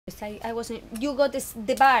I wasn't. You got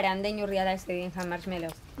the bar and then you realized they didn't have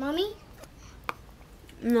marshmallows. Mommy?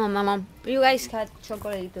 No, Mama. You guys had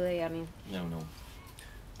chocolate today, I mean.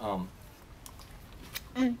 No.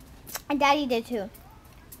 And Daddy did too.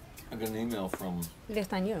 I got an email from. Less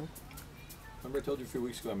than you. Remember I told you a few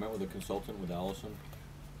weeks ago I met with a consultant with Allison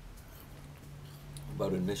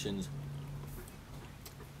about admissions.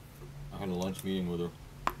 I had a lunch meeting with her,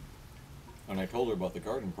 and I told her about the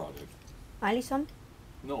garden project. Allison?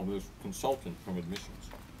 No, there's a consultant from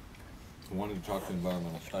admissions who wanted to talk to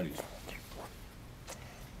environmental studies.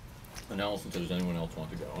 And Allison said, does anyone else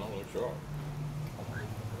want to go? And I'm like, sure.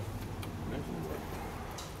 Mentioned the word.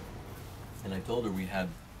 And I told her we had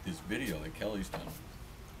this video that Kelly's done.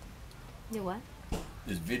 The what?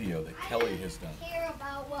 This video that Kelly has done. Care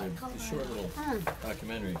about what The short little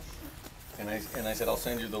documentary. And I said, I'll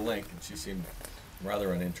send you the link. And she seemed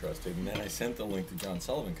rather uninterested. And then I sent the link to John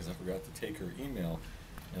Sullivan because I forgot to take her email.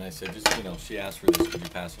 And I said, just, she asked for this, could you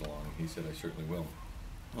pass it along? And he said, I certainly will.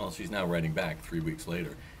 Well, she's now writing back 3 weeks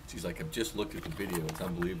later. She's like, I've just looked at the video. It's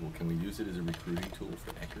unbelievable. Can we use it as a recruiting tool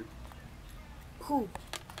for Eckerd? Who?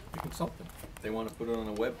 The consultant. They want to put it on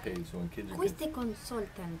a web page so when kids are... Who is the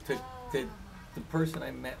consultant? The person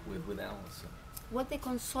I met with Allison. What the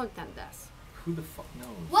consultant does? Who the fuck knows?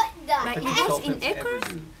 What the Like The it was in consultants ever Eckerd?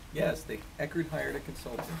 do. Yes, Eckerd hired a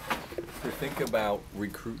consultant to think about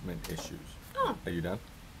recruitment issues. Oh, Are you done?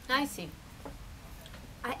 I see.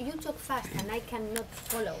 You talk fast and I cannot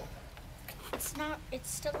follow. It's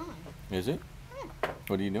still on. Is it?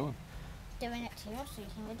 What are you doing? Doing it to you so you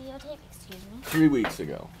can videotape, excuse me. 3 weeks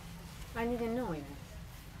ago. I didn't know it.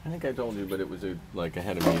 I think I told you, but it was I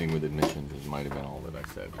had a meeting with admissions. It might have been all that I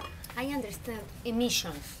said. I understand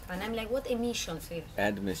emissions. And I'm like, what emissions is?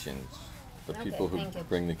 Admissions. The Okay, people who thank you.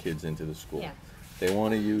 bring the kids into the school. Yeah. They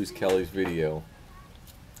want to use Kelly's video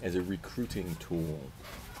as a recruiting tool.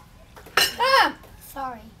 Ah!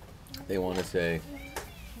 Sorry. They want to say,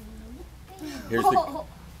 here's the...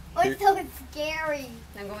 It's so scary.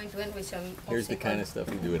 I'm going to end with some... Here's the kind of stuff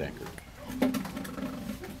you do at Eckerd.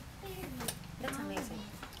 That's amazing.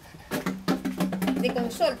 The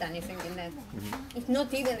consultant is thinking that. It's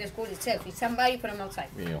not even the school itself. It's somebody from outside.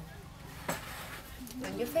 Yeah.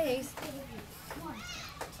 On your face.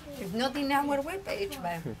 It's not in our webpage,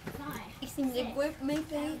 but it's in the main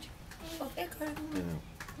page of Eckerd.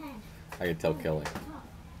 I could tell Kelly.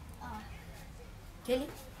 Kelly?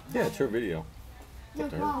 Yeah, it's her video. Up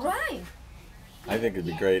to her. Right. I think it'd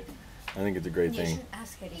be great. I think it's a great You thing. should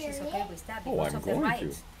ask her if she's okay with that Oh, because I'm of the going to.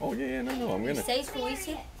 rights. Oh, yeah, no, I'm It gonna. says who is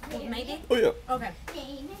it? Who made it? Oh, yeah. Okay.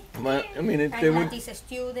 I mean, they And would. that is a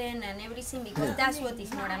student and everything because that's what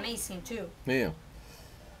is more amazing too. Yeah.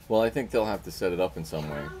 Well, I think they'll have to set it up in some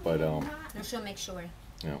way, but You should make sure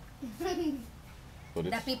yeah. But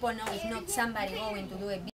that it's. people know it's not somebody going to do a